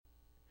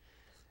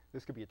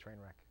This could be a train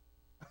wreck.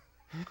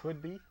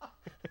 Could be.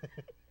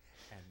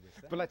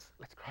 But let's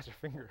cross our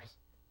fingers.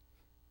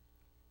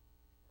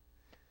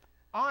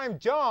 I'm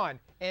John,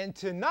 and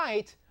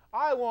tonight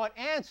I want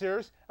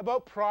answers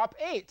about Prop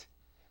 8,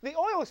 the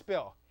oil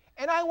spill,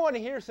 and I want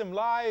to hear some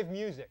live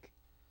music.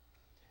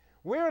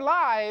 We're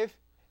live,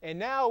 and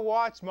now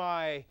watch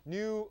my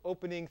new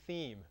opening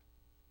theme.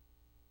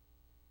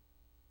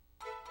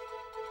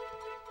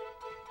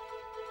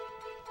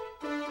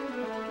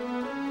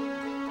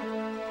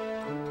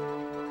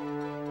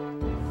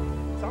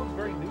 Sounds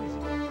very newsy.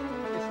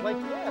 It's like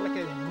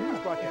a news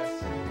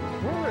broadcast.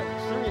 We're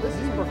serious. This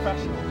is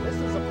professional. This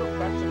is a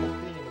professional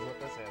theme is what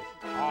this is.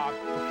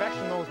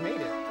 Professionals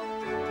made it.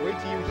 Wait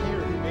till you hear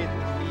who made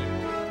this theme.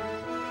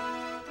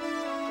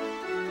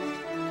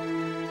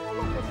 Oh,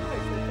 look, it's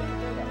nice.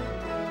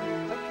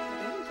 They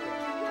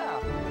take it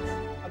out.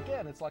 Yeah.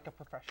 Again, it's like a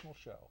professional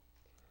show.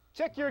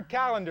 Check your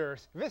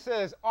calendars. If it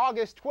says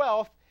August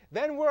 12th,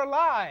 then we're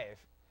live.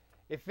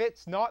 If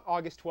it's not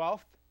August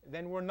 12th,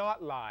 then we're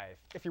not live.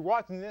 If you're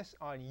watching this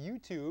on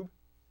YouTube,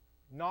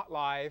 not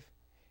live.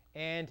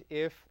 And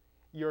if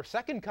your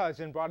second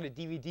cousin brought a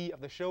DVD of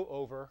the show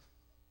over,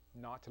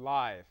 not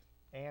live.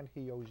 And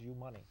he owes you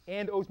money.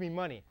 And owes me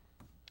money.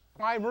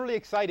 I'm really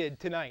excited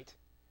tonight,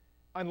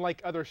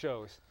 unlike other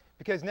shows,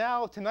 because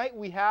now tonight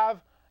we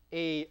have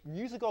a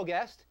musical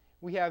guest.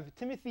 We have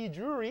Timothy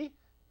Drury,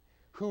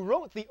 who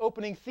wrote the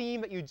opening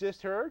theme that you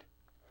just heard.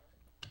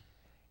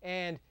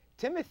 And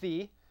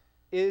Timothy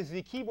is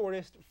the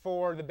keyboardist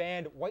for the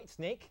band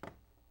Whitesnake.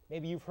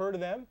 Maybe you've heard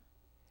of them.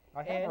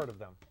 I have heard of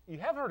them. You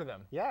have heard of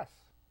them. Yes.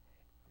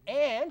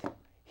 And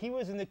he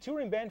was in the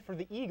touring band for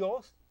the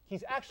Eagles.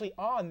 He's actually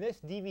on this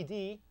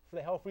DVD for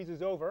The Hell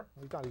Freezes Over.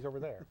 He's not. He's over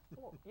there.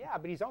 Well, yeah,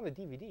 but he's on the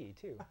DVD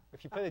too.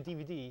 If you play the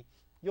DVD,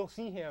 you'll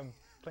see him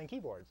playing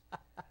keyboards.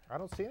 I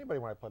don't see anybody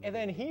when I play the And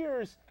then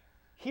DVD.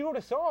 he wrote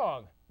a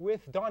song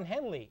with Don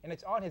Henley, and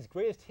it's on his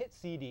greatest hits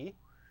CD.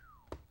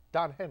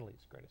 Don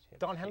Henley's greatest hits.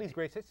 Don Henley's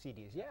greatest hits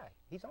CDs. Yeah,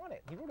 he's on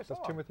it. He wrote a song.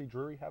 Does Timothy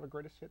Drury have a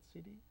greatest hits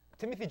CD?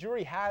 Timothy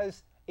Drury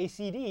has a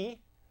CD.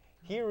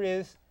 Here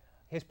is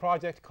his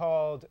project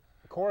called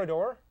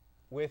Corridor,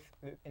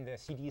 and the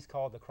CD's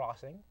called The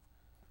Crossing.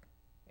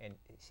 And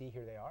see,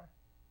 here they are.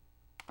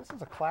 This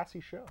is a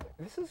classy show.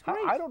 This is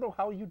great. I don't know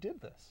how you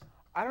did this.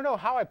 I don't know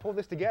how I pulled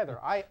this together.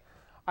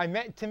 I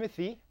met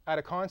Timothy at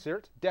a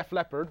concert, Def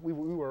Leppard. We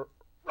were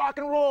rock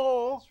and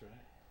roll. That's right.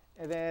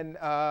 And then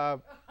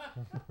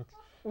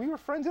we were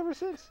friends ever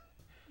since.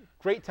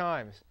 Great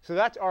times. So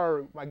that's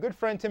my good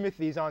friend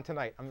Timothy's on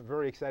tonight. I'm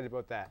very excited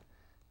about that.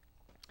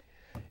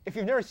 If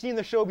you've never seen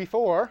the show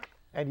before,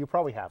 And you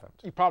probably haven't.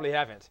 you probably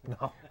haven't.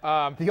 No.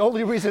 Um, The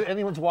only reason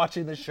anyone's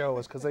watching this show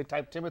is because they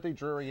typed Timothy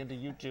Drury into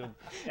YouTube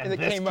and it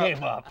this came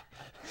came up. up.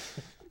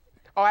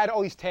 I had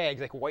all these tags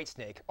like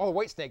Whitesnake. All the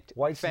Whitesnake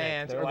Whitesnake.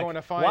 fans They're are like, going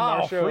to find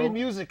wow, our show. free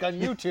music on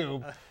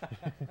YouTube.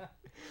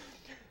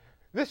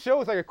 This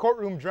show is like a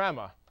courtroom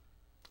drama.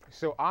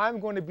 So I'm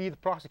going to be the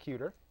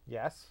prosecutor,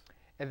 Yes.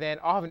 and then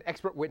I'll have an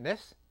expert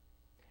witness,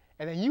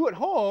 and then you at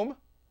home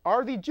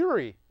are the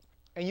jury,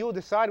 and you'll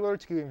decide whether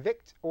to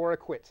convict or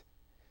acquit.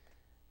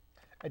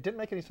 It didn't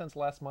make any sense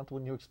last month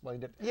when you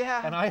explained it.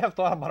 Yeah. And I have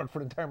thought about it for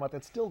an entire month.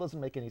 It still doesn't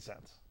make any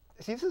sense.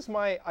 See, this is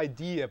my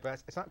idea,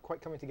 but it's not quite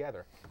coming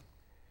together.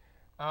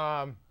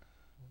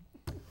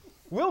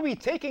 We'll be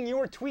taking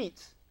your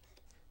tweets.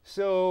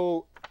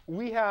 So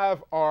we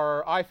have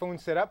our iPhone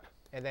set up,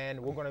 and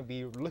then we're going to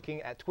be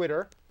looking at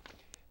Twitter.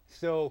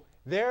 So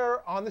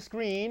there on the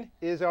screen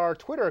is our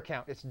Twitter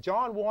account. It's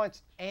John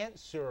Wants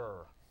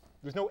Answer.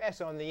 There's no S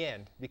on the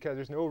end because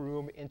there's no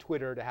room in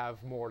Twitter to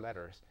have more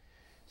letters.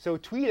 So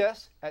tweet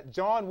us at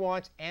John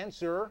Wants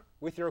Answer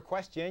with your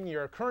question,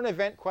 your current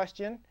event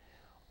question,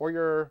 or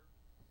your,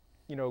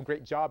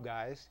 great job,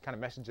 guys, kind of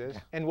messages.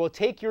 Yeah. And we'll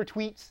take your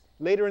tweets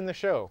later in the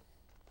show.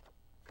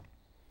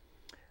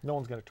 No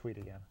one's going to tweet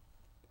again.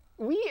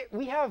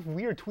 We have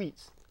weird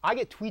tweets. I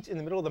get tweets in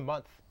the middle of the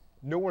month,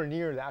 nowhere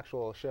near the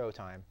actual show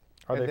time.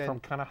 Are And they then from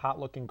kind of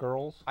hot-looking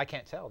girls? I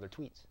can't tell. They're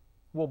tweets.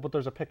 Well, but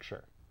there's a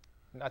picture.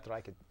 Not that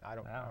I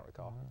don't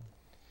recall.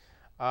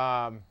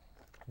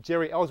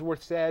 Jerry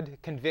Ellsworth said,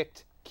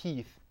 convict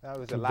Keith. That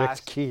was the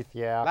last Keith,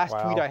 yeah. last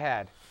wow. tweet I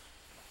had.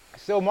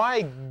 So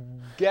my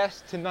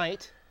guest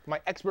tonight, my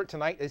expert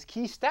tonight, is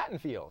Keith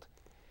Statenfield,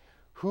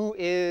 who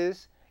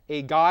is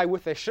a guy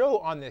with a show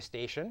on this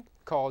station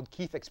called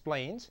Keith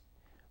Explains,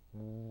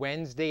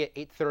 Wednesday at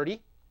 8:30.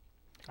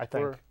 I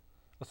think,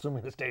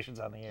 assuming the station's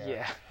on the air.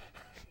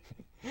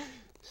 Yeah.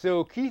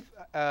 So Keith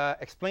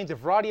explains a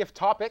variety of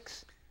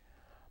topics,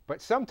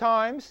 but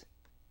sometimes,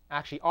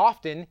 actually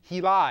often,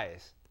 he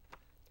lies.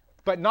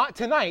 But not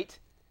tonight.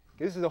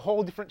 This is a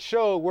whole different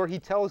show where he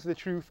tells the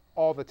truth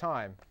all the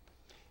time.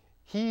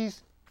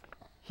 He's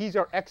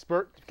our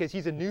expert because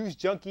he's a news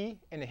junkie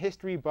and a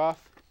history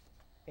buff,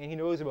 and he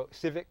knows about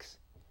civics.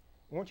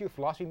 Weren't you a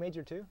philosophy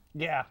major too?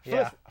 Yeah,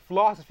 yeah.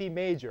 Philosophy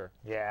major.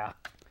 Yeah.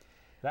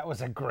 That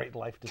was a great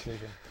life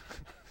decision.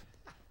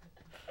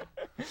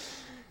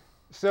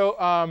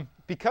 So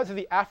because of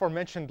the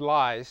aforementioned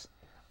lies,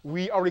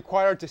 we are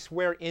required to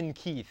swear in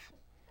Keith.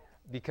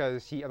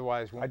 because he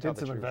otherwise won't I tell did the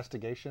some truth.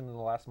 investigation in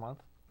the last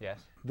month. Yes.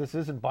 This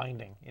isn't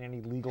binding in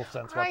any legal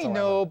sense I whatsoever.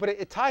 know, but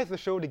it ties the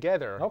show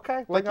together.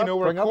 Okay. Like, you know,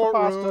 we're a bring out the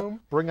pasta. courtroom.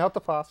 Bring out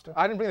the pasta.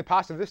 I didn't bring the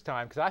pasta this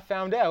time because I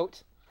found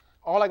out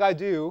all I got to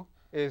do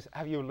is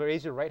have you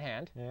raise your right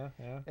hand Yeah,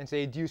 yeah. and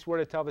say, do you swear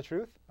to tell the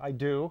truth? I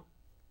do.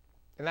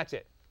 And that's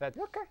it. That's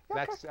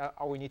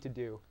all we need to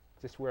do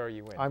to swear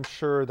you in. I'm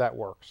sure that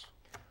works.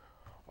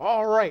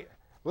 All right,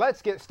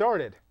 let's get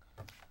started.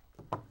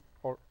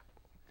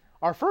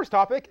 Our first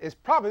topic is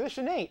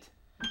Proposition 8.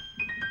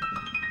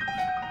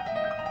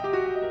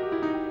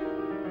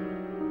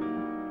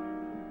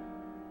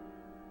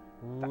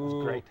 That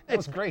was great. That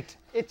was great.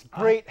 It's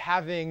great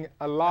having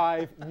a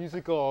live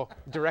musical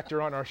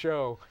director on our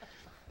show.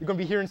 You're going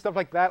to be hearing stuff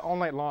like that all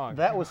night long.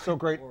 That was so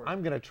great.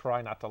 I'm going to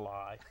try not to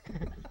lie.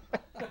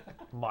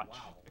 Much.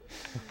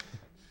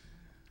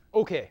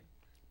 Okay,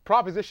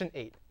 Proposition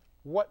 8.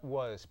 What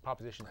was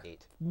Proposition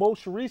 8?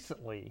 Most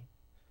recently,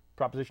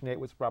 Proposition 8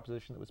 was a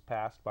proposition that was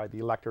passed by the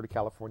electorate of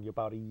California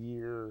about a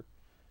year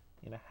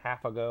and a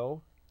half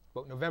ago.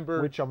 About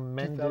November Which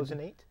amended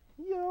 2008?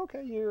 Yeah, okay,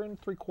 a year and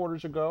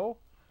 3/4 ago,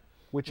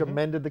 which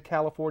amended the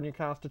California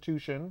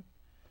Constitution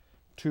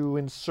to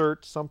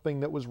insert something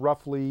that was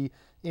roughly,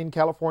 in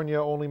California,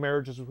 only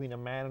marriages between a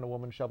man and a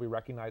woman shall be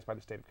recognized by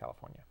the state of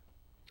California.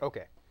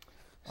 Okay.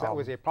 So that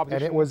was a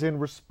proposition. And it was in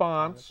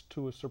response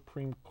to a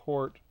Supreme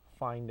Court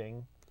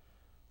finding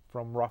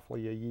from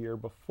roughly a year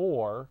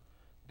before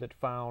that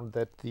found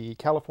that the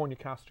California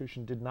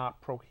Constitution did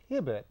not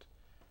prohibit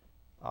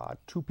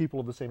two people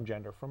of the same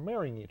gender from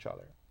marrying each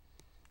other.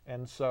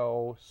 And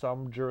so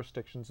some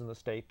jurisdictions in the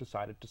state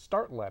decided to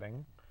start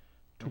letting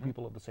two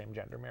people of the same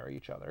gender marry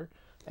each other.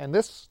 And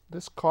this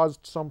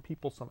caused some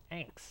people some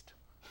angst.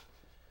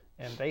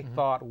 And they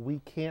thought, we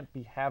can't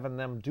be having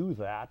them do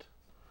that.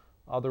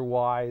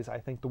 Otherwise, I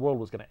think the world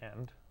was going to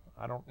end.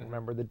 I don't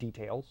remember the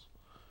details.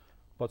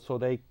 But so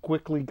they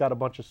quickly got a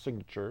bunch of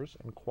signatures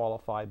and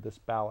qualified this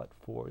ballot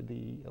for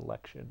the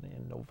election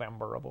in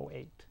November of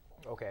 '08.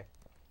 Okay.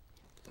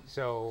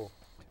 So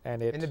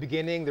And in the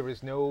beginning, there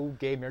was no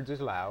gay marriages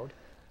allowed.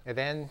 And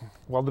then,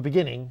 well, in the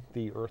beginning,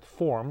 the earth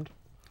formed.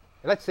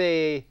 let's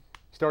say,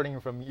 starting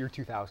from year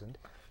 2000.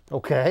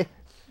 Okay.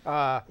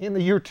 In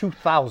the year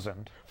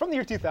 2000, From the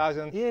year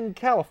 2000, in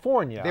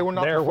California, They were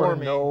not there were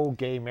performing. no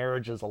gay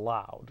marriages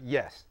allowed.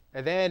 yes.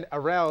 And then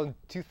around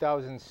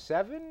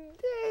 2007,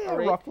 Yeah,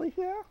 or eight, roughly,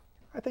 yeah.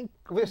 I think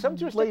were there some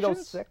late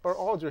jurisdictions 06. or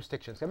all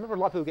jurisdictions? I remember a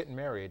lot of people getting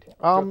married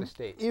throughout the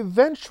state.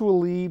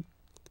 Eventually,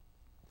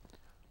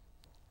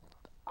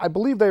 I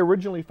believe they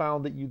originally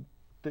found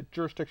that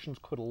jurisdictions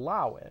could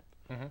allow it,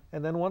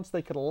 and then once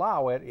they could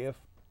allow it, if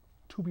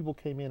two people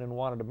came in and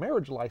wanted a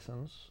marriage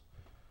license,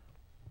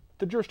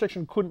 the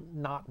jurisdiction couldn't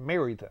not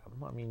marry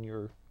them. I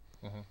mean,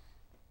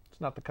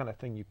 it's not the kind of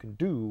thing you can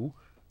do.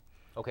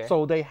 Okay.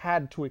 So they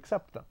had to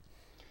accept them.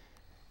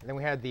 And then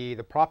we had the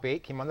Prop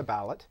 8 came on the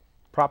ballot.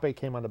 Prop 8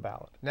 came on the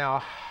ballot.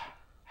 Now,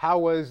 how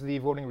was the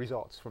voting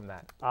results from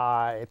that?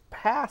 It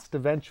passed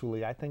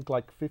eventually, I think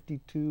like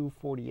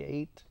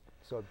 52-48.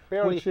 So it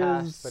barely which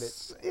passed, is, but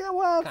it yeah,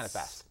 well, kind of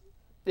passed.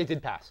 It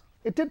did pass.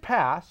 It did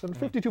pass, and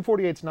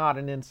 52-48 is not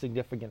an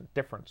insignificant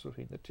difference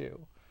between the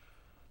two.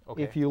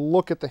 Okay. If you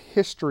look at the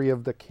history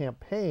of the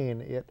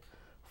campaign,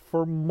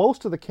 for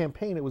most of the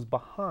campaign it was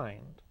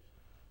behind,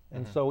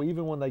 and so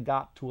even when they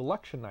got to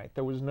election night,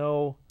 there was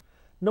no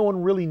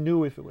one really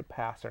knew if it would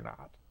pass or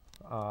not,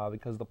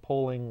 because the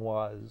polling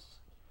was,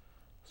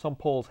 some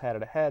polls had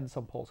it ahead,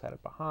 some polls had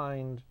it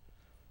behind.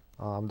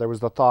 There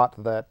was the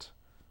thought that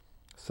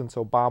since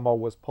Obama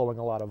was pulling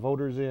a lot of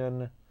voters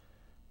in,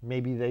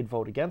 maybe they'd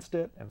vote against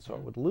it, and so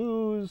it would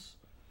lose.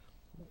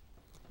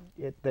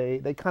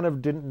 They kind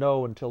of didn't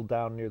know until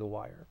down near the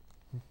wire.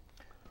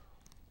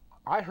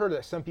 I heard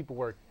that some people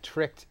were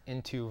tricked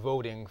into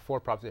voting for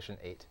Proposition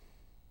 8.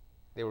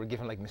 They were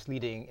given like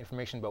misleading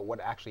information about what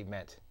it actually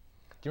meant.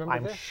 Do you remember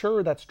I'm this?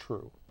 sure that's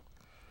true.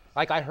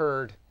 Like I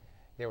heard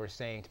they were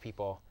saying to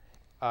people,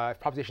 if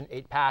Proposition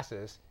 8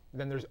 passes,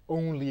 then there's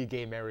only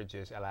gay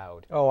marriages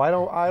allowed. Oh,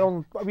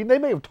 I mean, they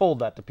may have told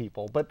that to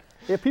people, but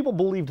if people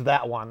believed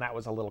that one, that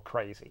was a little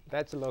crazy.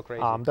 That's a little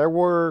crazy. There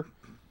were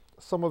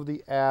some of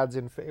the ads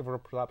in favor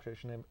of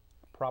Proposition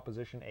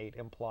 8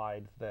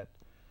 implied that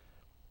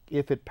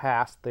if it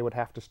passed, they would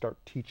have to start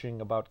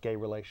teaching about gay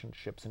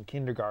relationships in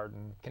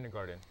kindergarten.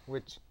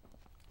 Which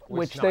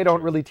They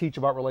don't really teach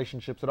about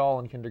relationships at all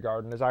in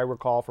kindergarten. As I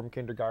recall from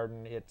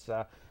kindergarten, it's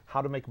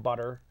how to make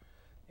butter.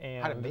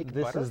 And How to make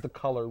this butter? is the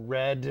color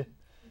red.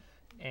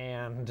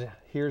 And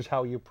here's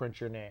how you print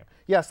your name.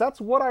 Yes,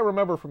 that's what I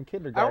remember from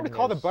kindergarten. I don't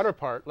recall the butter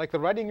part. Like the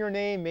writing your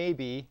name,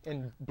 maybe,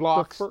 in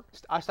blocks.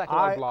 I stacked a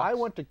lot of blocks. I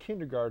went to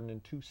kindergarten in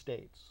 2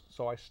 states.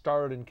 So I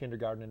started in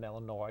kindergarten in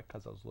Illinois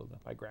because I was living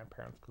with my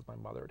grandparents because my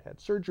mother had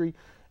surgery.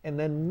 And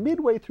then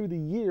midway through the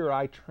year,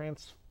 I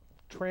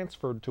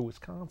transferred to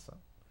Wisconsin.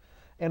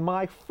 And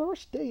my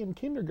first day in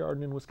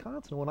kindergarten in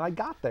Wisconsin, when I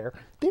got there,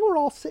 they were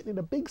all sitting in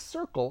a big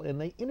circle and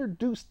they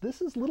introduced,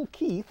 this is little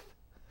Keith.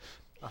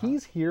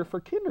 He's here for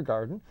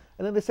kindergarten.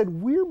 And then they said,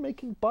 we're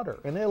making butter.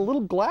 And they had a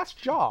little glass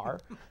jar,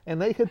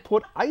 and they had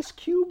put ice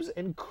cubes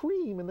and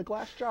cream in the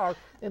glass jar,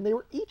 and they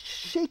were each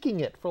shaking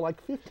it for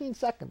like 15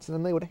 seconds, and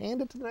then they would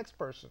hand it to the next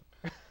person.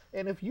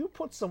 And if you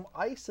put some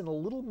ice in a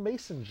little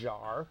mason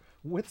jar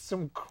with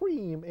some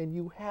cream, and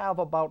you have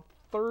about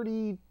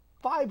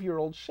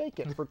 35-year-olds shake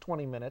it for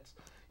 20 minutes,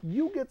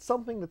 you get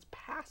something that's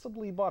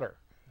passably butter.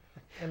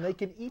 And they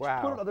can each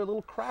put it on their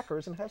little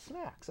crackers and have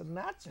snacks. And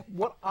that's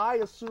what I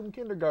assume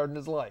kindergarten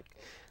is like.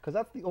 Because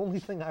that's the only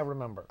thing I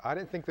remember. I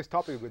didn't think this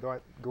topic would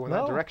go in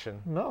that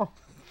direction. No.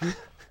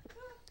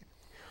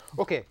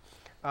 Okay.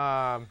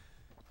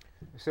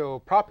 So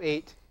Prop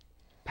 8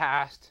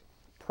 passed.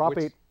 Prop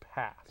 8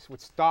 passed.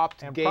 Which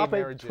stopped and gay Prop 8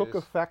 marriages. took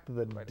effect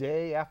the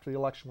day after the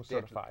election was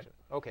certified.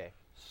 Okay.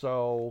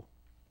 So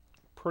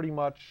pretty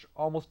much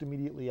almost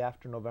immediately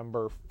after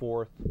November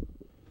 4th,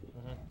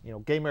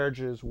 gay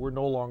marriages were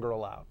no longer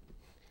allowed.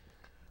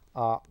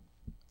 So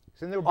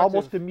there were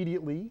almost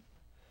immediately,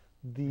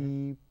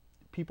 the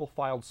people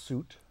filed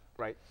suit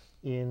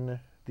in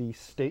the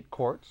state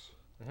courts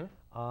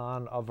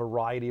on a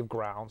variety of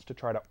grounds to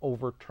try to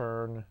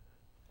overturn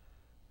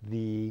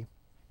the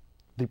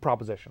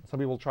proposition. Some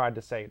people tried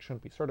to say it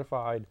shouldn't be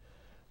certified.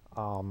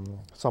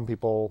 Some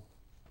people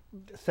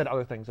said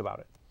other things about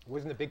it.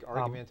 Wasn't a big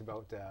argument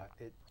about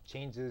it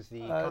changes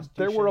the Constitution?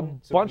 There were a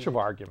bunch of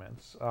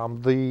arguments.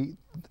 The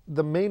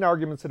main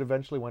arguments that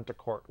eventually went to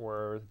court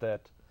were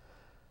that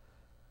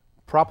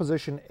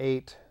Proposition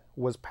 8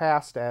 was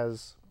passed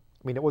as,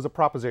 it was a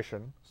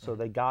proposition, so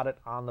they got it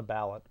on the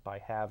ballot by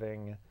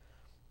having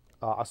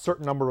a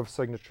certain number of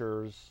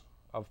signatures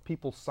of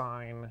people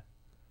sign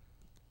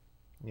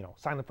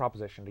the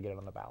proposition to get it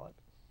on the ballot.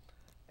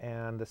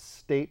 And the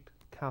state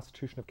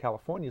Constitution of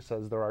California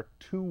says there are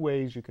two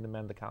ways you can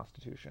amend the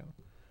Constitution.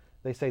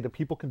 They say the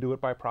people can do it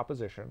by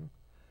proposition,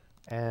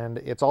 and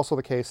it's also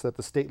the case that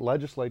the state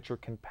legislature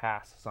can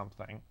pass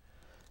something.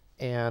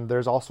 And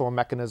there's also a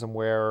mechanism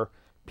where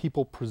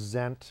people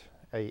present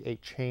a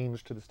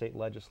change to the state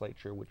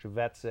legislature, which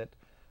vets it,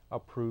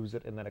 approves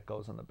it, and then it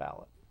goes on the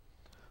ballot.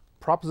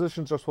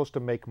 Propositions are supposed to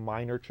make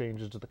minor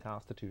changes to the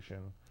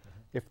Constitution.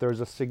 If there's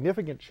a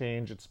significant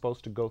change, it's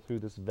supposed to go through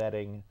this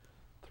vetting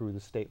through the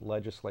state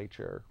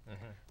legislature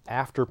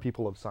after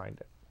people have signed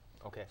it.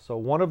 Okay. So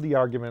one of the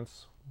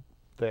arguments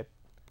that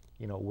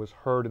was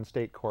heard in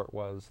state court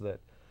was that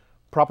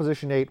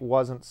Proposition 8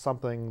 wasn't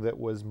something that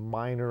was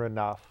minor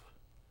enough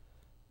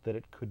that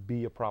it could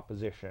be a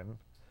proposition.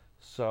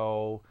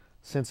 So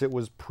since it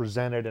was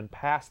presented and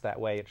passed that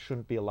way, it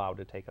shouldn't be allowed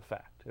to take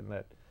effect. And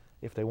that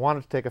if they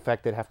wanted to take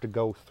effect, they'd have to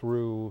go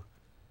through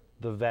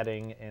the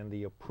vetting and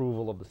the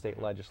approval of the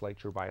state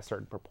legislature by a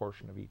certain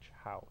proportion of each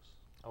house.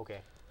 Okay.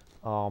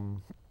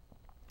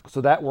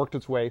 So that worked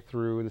its way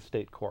through the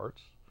state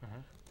courts.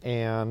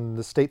 And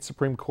the state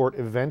Supreme Court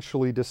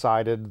eventually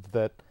decided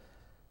that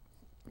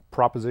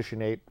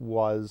Proposition 8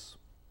 was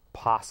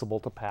possible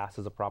to pass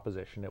as a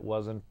proposition. It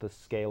wasn't the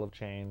scale of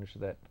change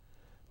that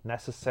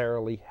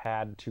necessarily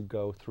had to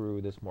go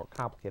through this more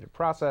complicated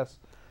process,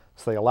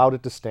 so they allowed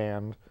it to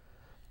stand.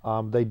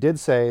 They did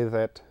say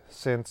that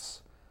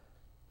since,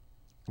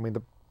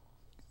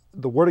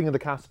 the wording of the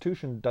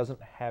Constitution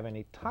doesn't have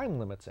any time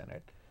limits in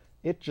it,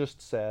 it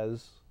just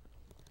says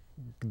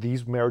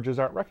these marriages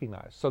aren't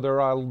recognized. So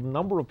there are a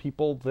number of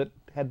people that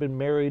had been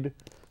married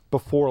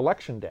before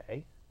Election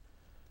Day.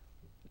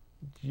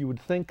 You would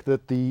think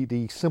that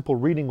the simple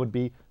reading would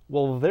be,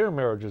 well, their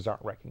marriages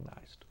aren't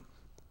recognized.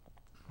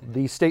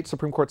 The state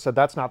Supreme Court said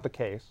that's not the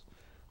case.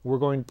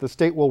 The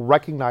state will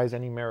recognize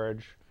any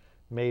marriage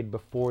made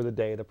before the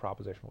day the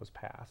proposition was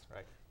passed.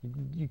 Right.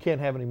 You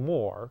can't have any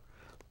more,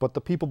 but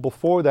the people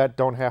before that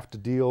don't have to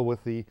deal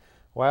with you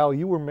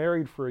were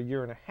married for a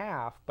year and a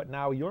half, but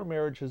now your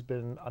marriage has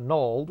been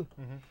annulled.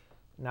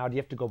 Now do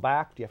you have to go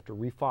back? Do you have to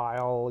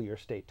refile your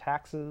state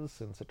taxes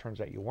since it turns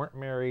out you weren't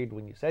married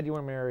when you said you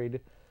were married?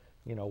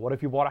 What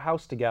if you bought a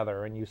house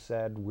together and you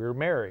said, we're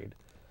married?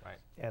 Right.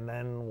 And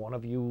then one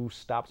of you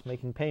stops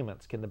making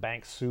payments. Can the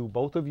bank sue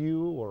both of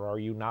you, or are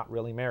you not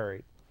really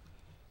married?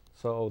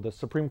 So the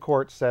Supreme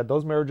Court said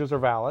those marriages are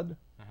valid,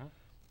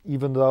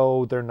 even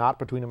though they're not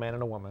between a man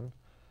and a woman,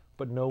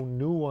 but no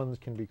new ones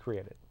can be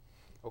created.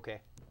 Okay.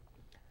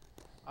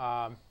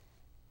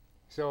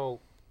 So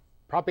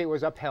Prop 8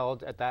 was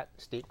upheld at that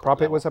state court Prop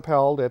 8 level. was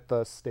upheld at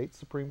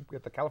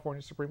the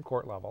California Supreme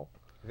Court level.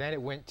 Then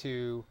it went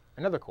to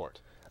another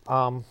court.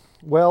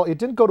 Well, it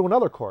didn't go to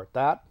another court.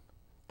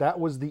 That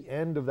was the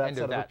end of that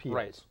set of appeals,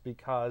 right.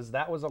 because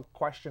that was a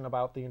question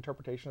about the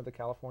interpretation of the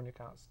California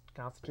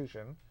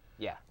Constitution.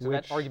 Yeah, so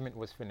that argument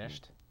was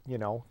finished.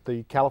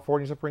 The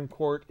California Supreme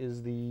Court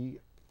is the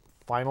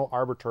final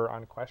arbiter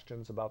on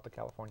questions about the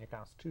California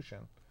Constitution.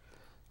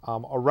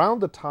 Around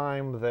the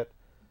time that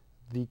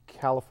the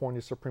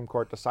California Supreme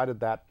Court decided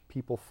that,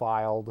 people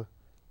filed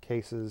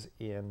cases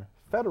in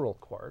federal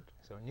court.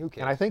 So a new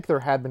case. And I think there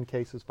had been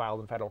cases filed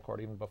in federal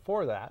court even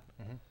before that.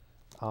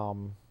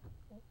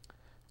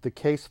 The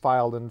case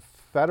filed in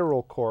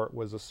federal court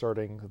was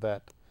asserting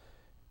that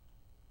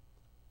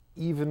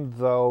even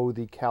though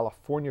the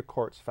California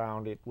courts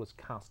found it was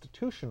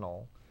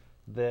constitutional,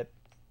 that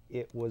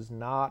it was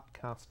not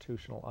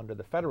constitutional under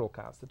the federal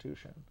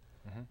Constitution.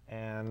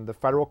 And the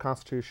federal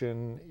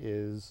Constitution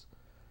is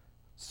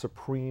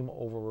supreme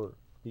over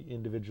the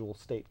individual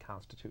state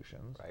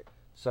constitutions. Right.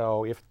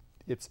 So if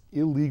it's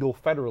illegal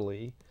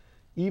federally,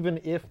 even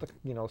if the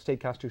state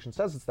constitution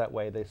says it's that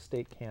way, the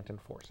state can't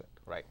enforce it.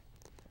 Right.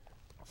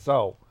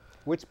 So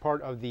Which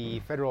part of the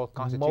federal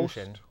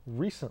Constitution? most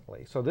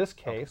recently, so this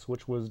case,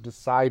 which was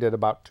decided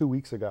about 2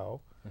 weeks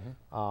ago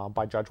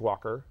by Judge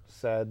Walker,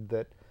 said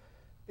that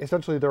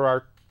essentially there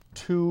are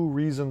two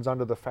reasons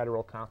under the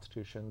federal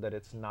Constitution that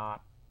it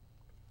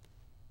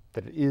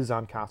is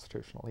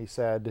unconstitutional. He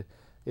said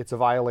it's a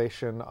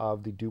violation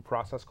of the Due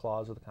Process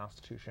Clause of the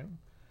Constitution,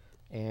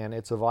 and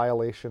it's a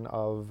violation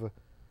of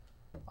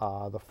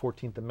the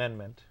 14th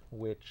Amendment,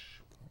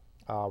 which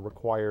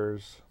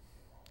requires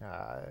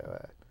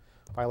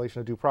violation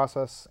of due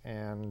process,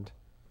 and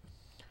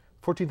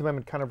 14th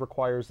Amendment kind of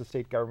requires the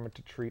state government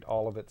to treat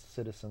all of its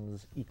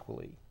citizens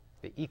equally.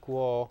 The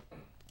Equal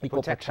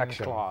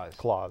Protection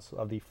Clause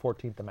of the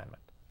 14th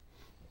Amendment.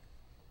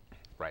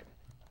 Right.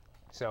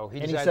 So he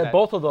And he decided said that,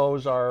 both of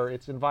those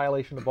it's in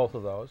violation of both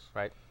of those.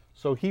 Right.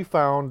 So he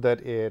found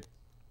that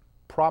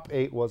Prop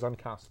 8 was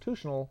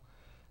unconstitutional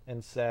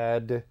and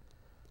said,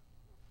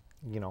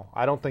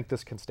 I don't think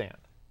this can stand.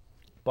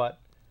 But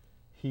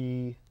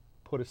he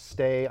put a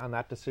stay on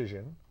that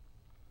decision.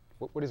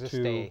 What is a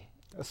stay?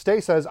 A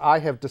stay says, I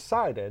have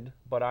decided,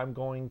 but I'm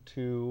going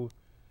to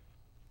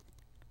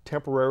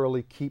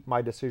temporarily keep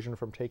my decision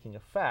from taking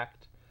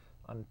effect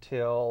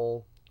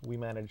until we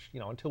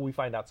until we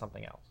find out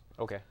something else.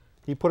 Okay.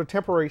 He put a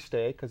temporary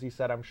stay because he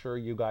said, I'm sure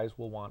you guys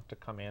will want to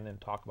come in and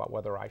talk about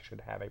whether I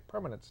should have a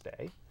permanent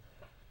stay.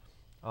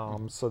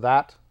 So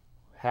that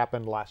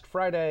happened last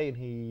Friday, and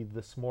he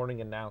this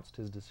morning announced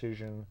his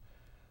decision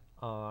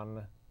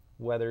on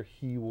whether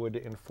he would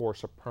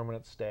enforce a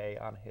permanent stay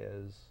on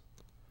his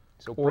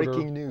So order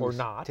breaking news or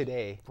not.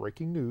 today.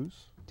 Breaking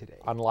news. Today.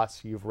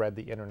 Unless you've read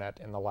the internet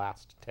in the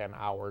last 10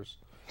 hours,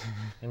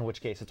 in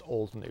which case it's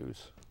old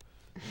news.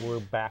 We're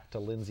back to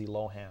Lindsay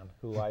Lohan,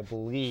 who I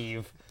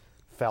believe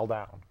fell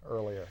down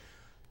earlier.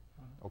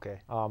 Okay.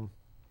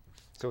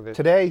 So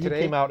Today he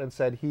came out and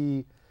said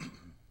he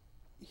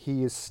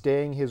is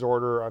staying his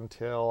order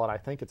until, and I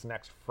think it's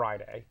next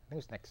Friday. I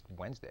think it's next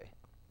Wednesday.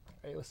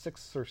 It was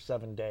 6 or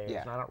 7 days,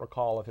 Yeah. and I don't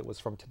recall if it was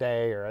from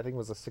today or I think it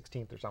was the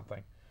 16th or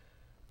something.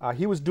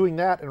 He was doing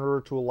that in order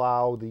to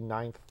allow the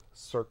Ninth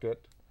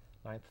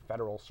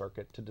Federal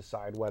Circuit, to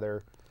decide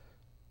whether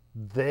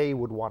they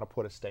would want to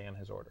put a stay in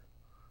his order.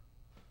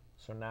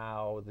 So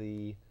now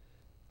the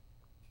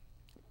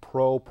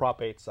pro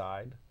Prop 8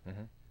 side,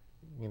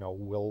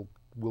 will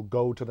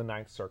go to the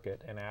Ninth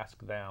Circuit and ask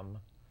them,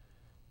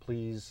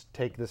 please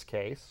take this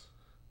case,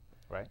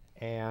 Right.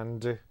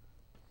 and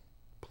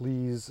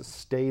please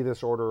stay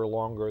this order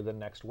longer than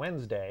next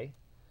Wednesday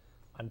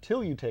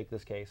until you take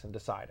this case and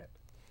decide it.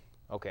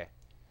 Okay.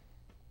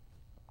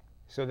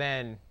 So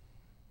then,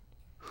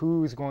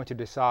 who's going to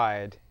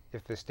decide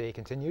if the stay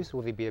continues?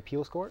 Will it be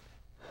appeals court?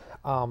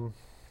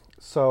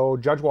 So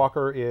Judge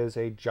Walker is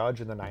a judge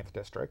in the Ninth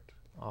District.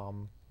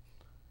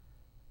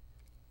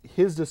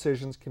 His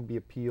decisions can be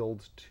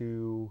appealed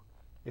to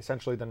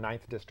essentially the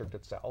Ninth District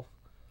itself.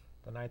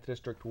 The Ninth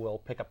District will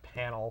pick a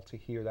panel to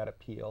hear that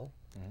appeal.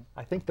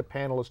 I think the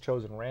panel is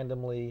chosen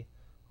randomly,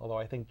 although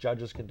I think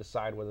judges can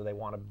decide whether they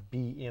want to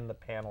be in the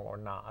panel or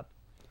not.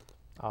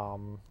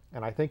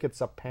 And I think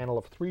it's a panel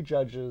of 3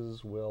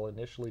 judges will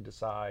initially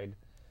decide,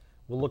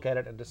 will look at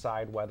it and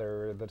decide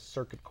whether the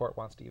circuit court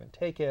wants to even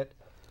take it.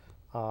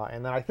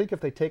 And then I think if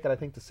they take it, I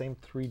think the same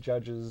 3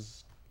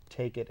 judges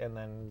take it and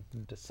then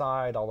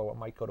decide, although it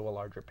might go to a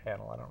larger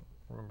panel. I don't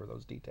remember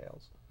those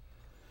details.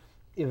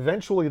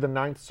 Eventually, the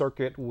Ninth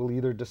Circuit will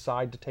either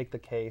decide to take the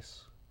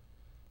case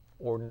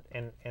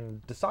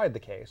and decide the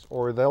case,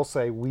 or they'll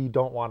say, we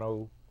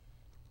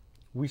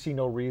see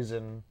no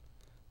reason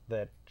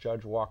that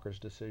Judge Walker's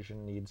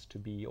decision needs to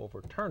be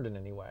overturned in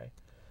any way.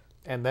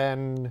 And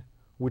then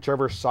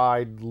whichever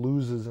side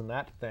loses in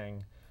that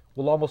thing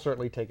will almost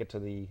certainly take it to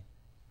the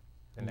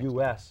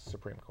U.S.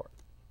 Supreme Court.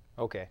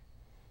 Okay.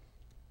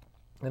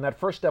 And that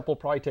first step will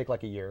probably take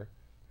like a year.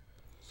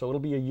 So it'll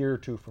be a year or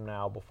 2 from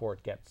now before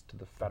it gets to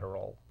the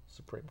federal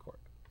Supreme Court.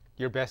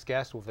 Your best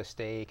guess, will the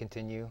stay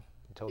continue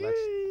until that's...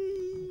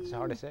 It's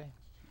hard to say?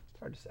 It's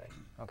hard to say.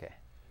 Okay.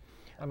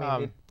 I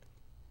mean,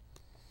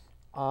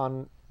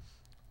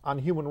 on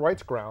human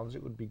rights grounds,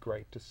 it would be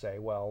great to say,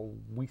 well,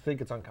 we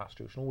think it's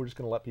unconstitutional. We're just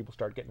going to let people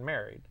start getting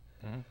married.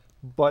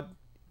 But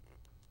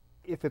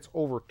if it's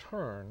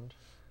overturned,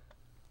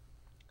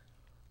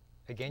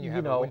 Again, you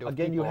have a window of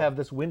people. you have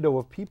this window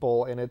of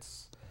people, and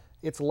it's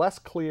less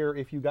clear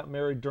if you got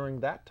married during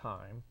that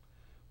time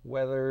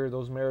whether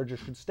those marriages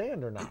should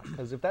stand or not.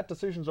 Because if that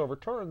decision's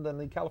overturned, then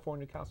the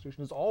California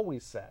Constitution has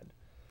always said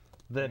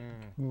that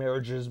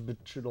marriages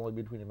should only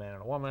be between a man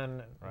and a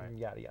woman, and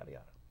yada, yada,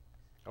 yada.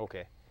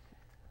 Okay.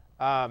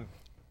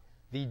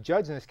 The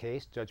judge in this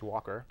case, Judge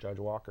Walker, Judge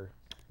Walker.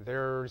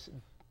 there's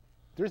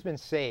there's been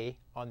say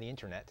on the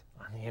internet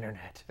On the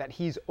internet. that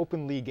he's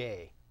openly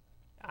gay.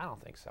 I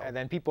don't think so. And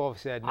then people have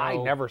said, no. I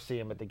never see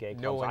him at the gay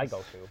no clubs I one's-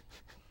 go to.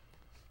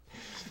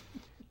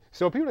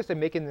 So people are just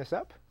making this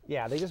up.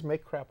 Yeah, they just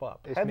make crap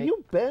up. Just Have make-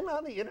 you been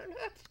on the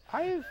internet?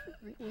 I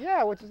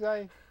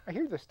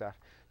hear this stuff.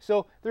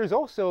 So there's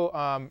also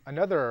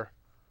another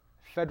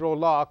federal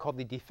law called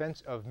the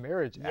Defense of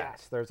Marriage Act.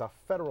 Yes, there's a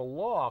federal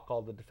law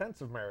called the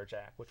Defense of Marriage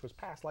Act, which was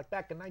passed like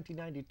back in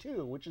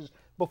 1992, which is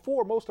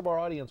before most of our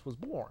audience was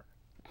born.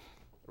 I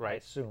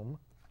Right. assume.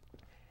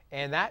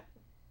 And that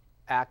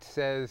act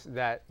says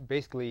that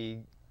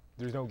basically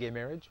there's no gay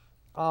marriage.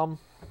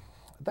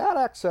 That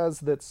act says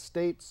that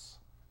states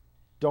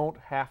don't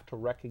have to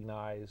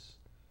recognize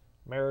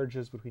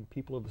marriages between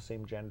people of the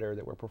same gender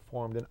that were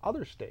performed in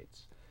other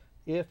states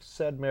if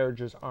said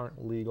marriages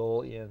aren't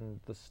legal in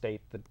the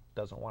state that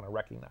doesn't want to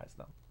recognize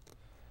them.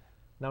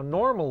 Now,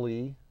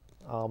 normally,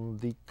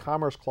 the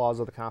Commerce Clause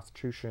of the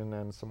Constitution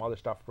and some other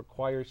stuff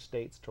requires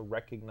states to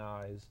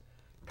recognize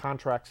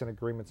contracts and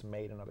agreements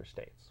made in other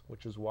states,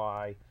 which is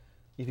why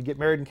if you get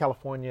married in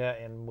California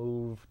and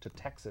move to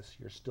Texas,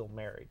 you're still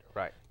married.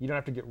 Right. You don't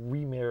have to get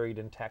remarried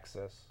in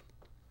Texas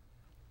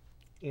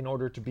in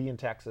order to be in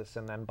Texas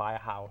and then buy a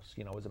house,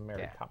 as a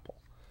married Yeah. couple.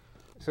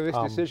 So this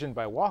decision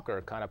by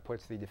Walker kind of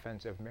puts the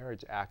Defense of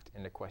Marriage Act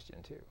into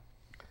question too.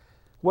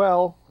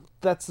 Well,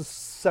 that's a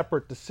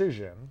separate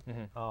decision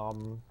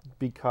Mm-hmm.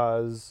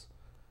 because,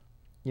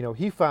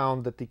 he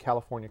found that the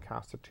California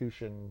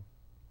Constitution's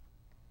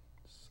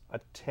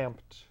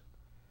attempt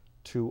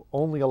to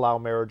only allow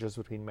marriages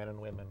between men and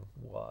women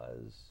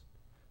was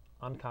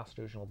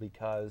unconstitutional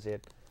because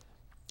it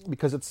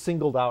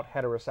singled out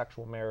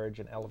heterosexual marriage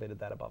and elevated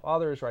that above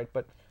others, right?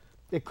 But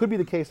it could be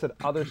the case that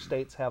other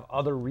states have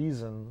other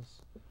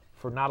reasons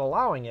for not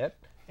allowing it,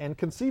 and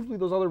conceivably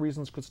those other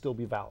reasons could still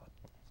be valid.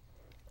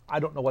 I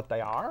don't know what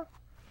they are.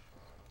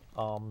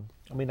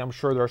 I'm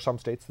sure there are some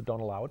states that don't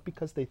allow it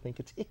because they think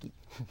it's icky.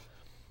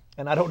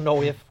 And I don't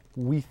know if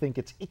we think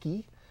it's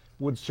icky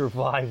would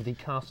survive the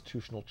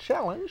constitutional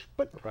challenge,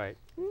 but Right.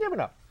 you never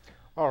know.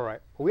 All right.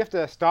 Well, we have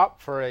to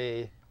stop for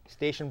a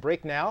station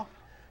break now.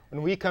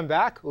 When we come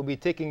back, we'll be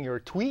taking your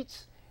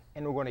tweets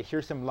and we're going to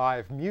hear some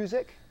live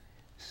music.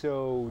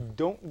 So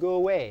don't go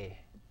away.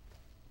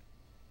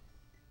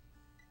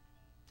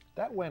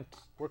 That went.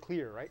 We're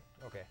clear, right?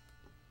 Okay.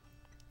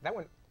 That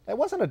went. It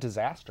wasn't a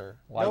disaster.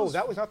 No,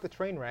 that was not the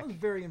train wreck That was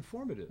very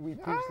informative. we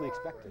previously I'm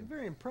expected.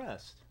 very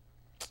impressed.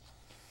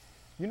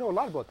 You know a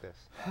lot about this.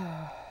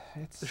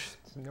 It's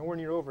It's nowhere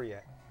near over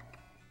yet.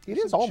 it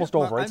is almost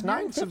over. It's I'm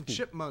hearing some 9:50.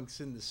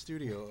 chipmunks in the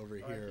studio over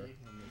here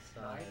on this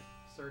Ninth side.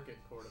 Circuit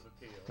Court of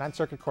Appeals. Ninth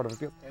Circuit Court of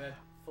Appeals. And a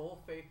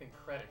full faith and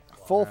credit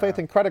clause. Full faith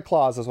and credit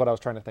clause is what I was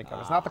trying to think of.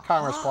 It's not the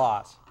Commerce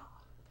Clause.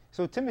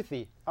 So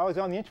Timothy, I was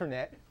on the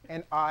internet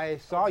and I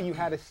saw you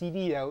had a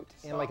CD out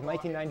in like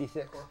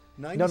 1996.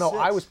 No,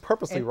 I was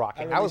purposely And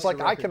rocking. I I was like,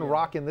 released a I can record,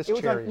 rock in this It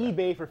was chair. on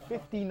eBay for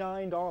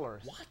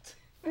 $59. What?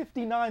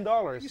 $59.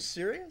 Are you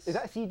serious? Is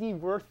that CD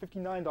worth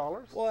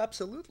 $59? Well,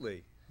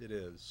 absolutely, it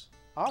is.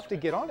 I'll have to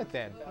get on it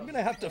then. I'm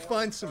gonna have to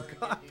find some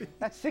copies.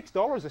 That's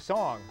 $6 a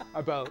song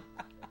about.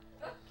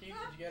 Keith, did you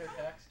get her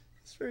text?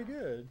 It's very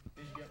good.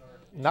 Did you get her?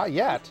 Not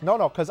yet. No,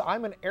 because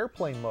I'm in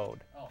airplane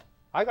mode. Oh,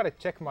 I gotta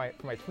check my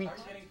tweets. how are you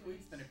getting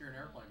tweets then if you're in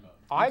airplane mode?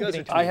 I'm guys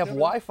getting are I have tweets.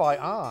 Wi-Fi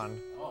on,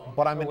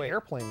 but I'm in wait.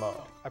 airplane mode.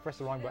 I pressed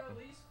the wrong button.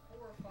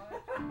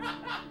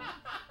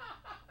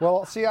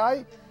 Well, see,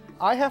 I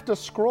have to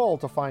scroll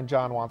to find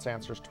John Wants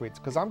Answers tweets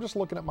because I'm just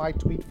looking at my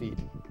tweet feed.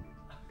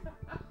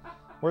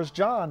 Whereas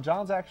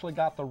John's actually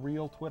got the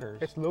real Twitters.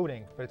 It's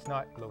loading, but it's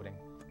not loading.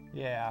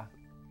 Yeah,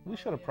 we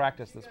should have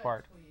practiced this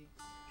part,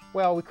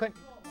 Well, we couldn't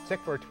check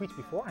for our tweets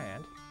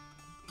beforehand.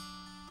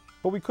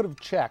 but we could have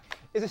checked.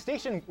 Is the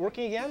station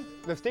working again?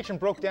 The station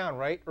broke down,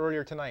 right,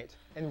 earlier tonight,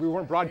 and we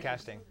weren't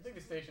broadcasting. I think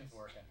the station's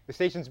working. The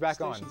station's back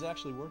Station's on.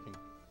 actually working.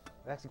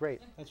 That's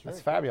great. That's That's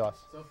right. fabulous.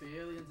 So if the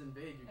aliens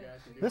invade, you guys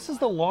can do This it is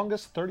the live.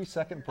 longest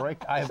 30-second break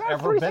I have not a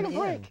ever been 30-second in.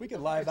 break. We could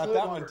lie about We'll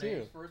that do one our too.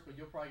 names first, but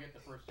you'll probably get the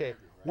first Okay,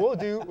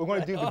 interview, right? we're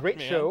going to do the great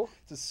Man, show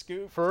It's a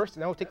scoop. first,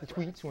 and then we'll take the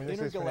tweets when this is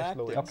finished Intergalactic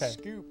loading. Okay.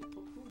 scoop.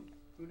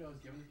 Who knows?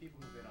 Given the people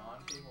who've been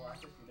on cable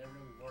access, you never know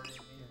who've already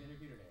been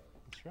interviewed or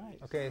not. That's right.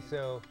 Okay,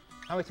 so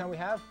how much time we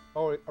have?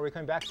 Oh, are we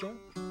coming back soon?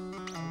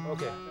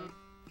 Okay.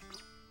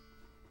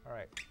 All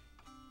right.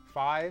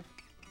 5,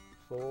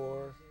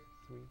 4,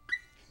 3.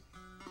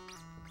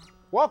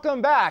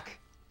 Welcome back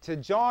to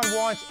John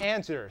Wants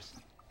Answers.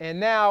 And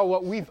now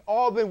what we've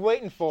all been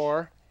waiting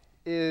for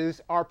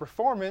is our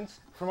performance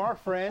from our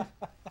friend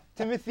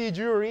Timothy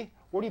Drury.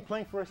 What are you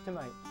playing for us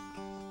tonight?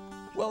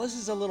 Well, this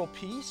is a little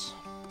piece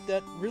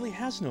that really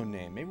has no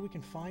name. Maybe we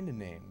can find a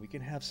name. We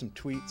can have some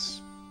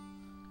tweets.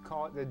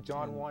 Call it the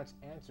John Wants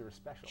Answers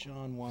special.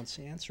 John Wants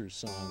Answers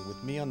song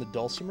with me on the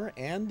dulcimer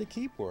and the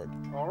keyboard.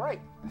 All right,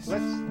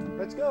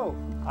 let's go.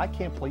 I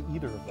can't play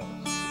either of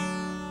those.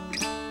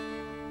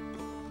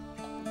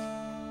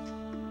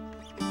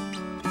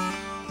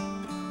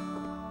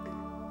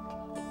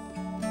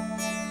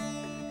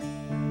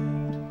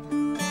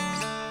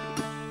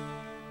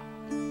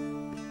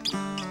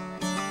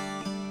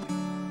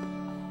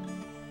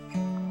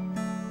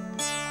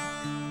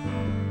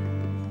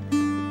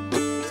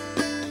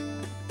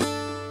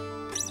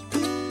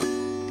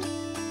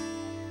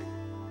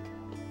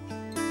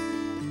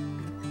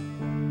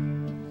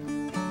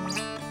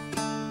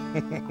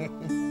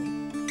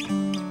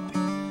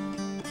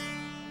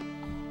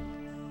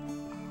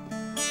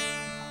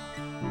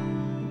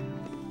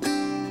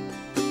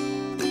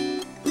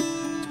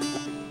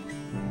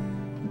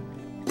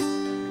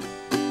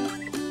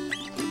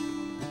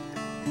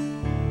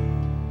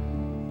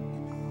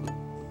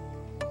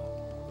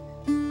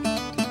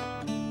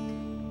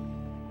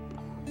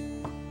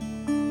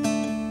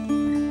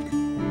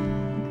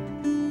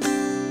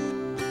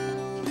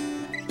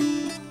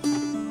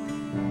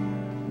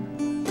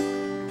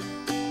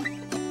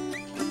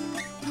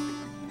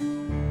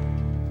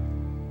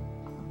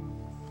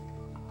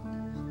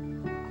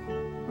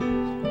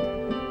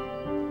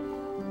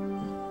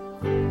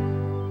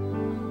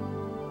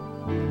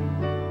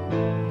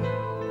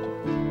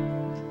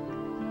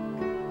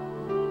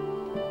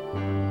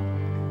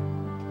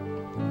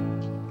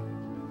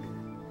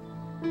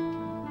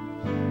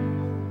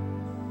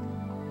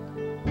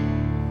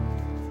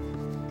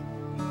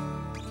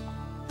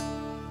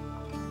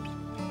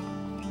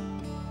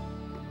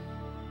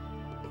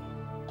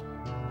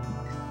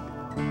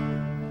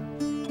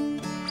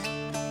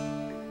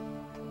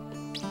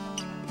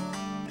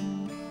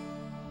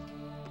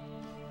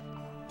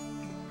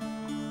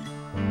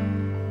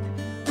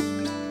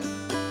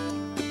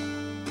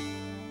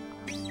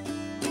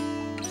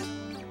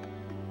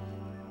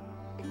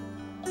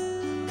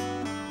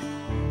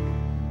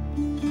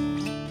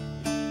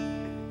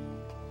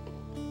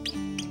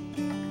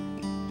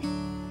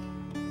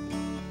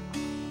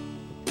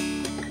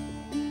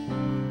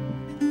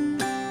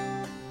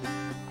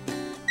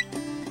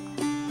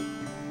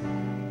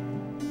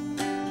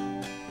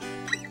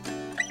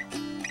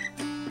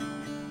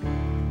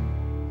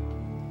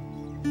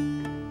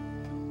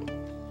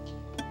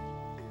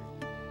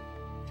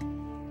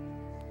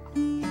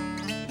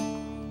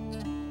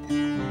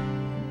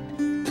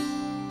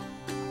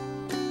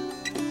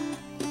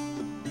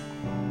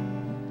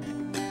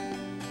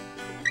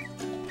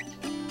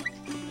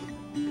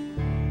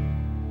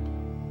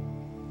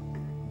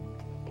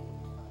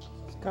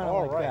 Kind of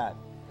All like right. that.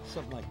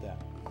 Something like that.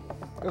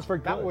 That's very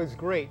good. That was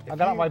great. I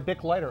got out my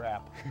Bic Lighter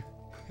app.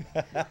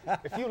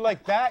 If you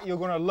like that, you're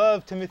going to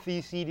love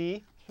Timothy's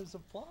CD, There's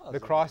applause. The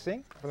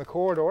Crossing from the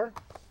Corridor.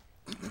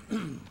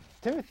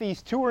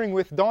 Timothy's touring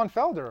with Don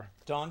Felder.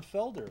 Don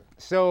Felder.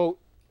 So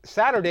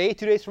Saturday,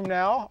 2 days from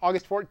now,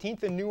 August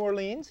 14th in New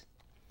Orleans.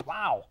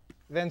 Wow.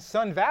 Then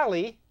Sun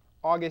Valley,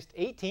 August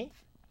 18th.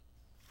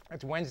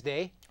 That's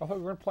Wednesday. I thought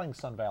we weren't playing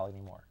Sun Valley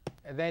anymore.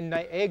 And then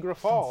Niagara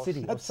Falls.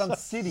 City. That's Sun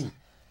City.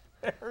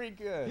 Very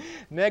good.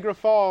 Niagara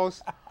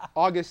Falls,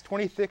 August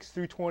 26th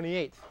through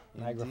 28th.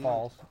 Niagara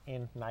Falls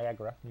in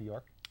Niagara, New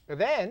York.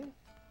 Then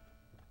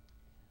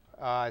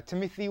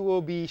Timothy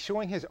will be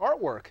showing his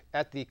artwork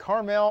at the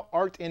Carmel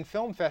Art and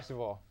Film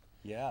Festival.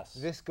 Yes.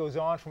 This goes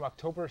on from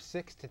October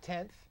 6th to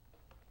 10th,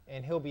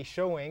 and he'll be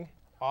showing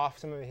off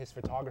some of his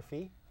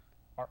photography.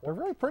 They're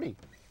very pretty.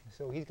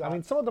 So he's got, I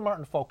mean, some of them aren't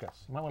in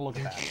focus. You might want to look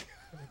at that.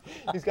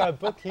 he's got a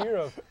book here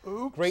of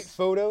great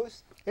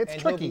photos. It's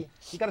and he'll tricky. be-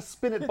 You got to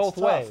spin it both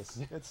tough. ways.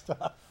 It's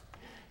tough.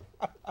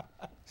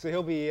 So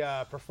he'll be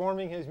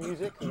performing his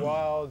music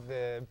while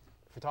the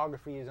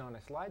photography is on a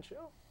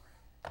slideshow.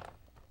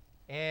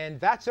 And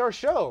that's our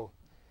show.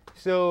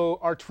 So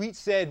our tweet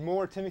said,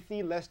 more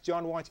Timothy, less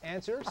John wants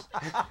answers.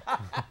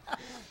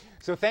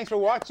 So thanks for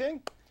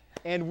watching,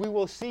 and we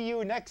will see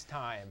you next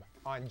time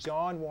on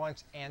John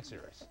Wants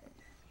Answers.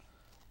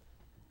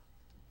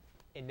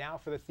 And now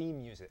for the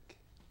theme music.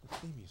 The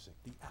theme music.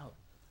 The out.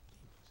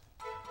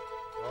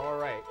 All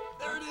right.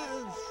 There it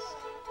is.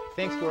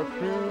 Thanks to our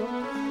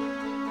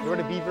crew,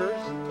 Lorda Beavers,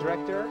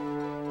 director.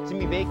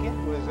 Jimmy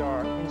Bacon was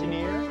our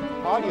engineer.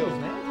 Audio,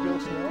 Bill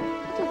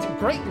Snow. That's a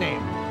great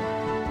name.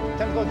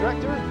 Technical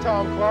director,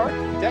 Tom Clark.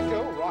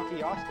 Deco,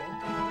 Rocky Austin.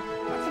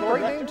 That's a Floor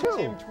great name, director, too.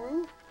 Tim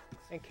True.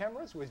 And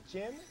cameras was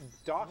Jim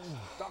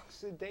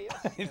Doxideus.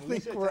 I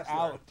think we're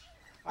out.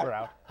 We're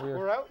out.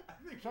 We're out.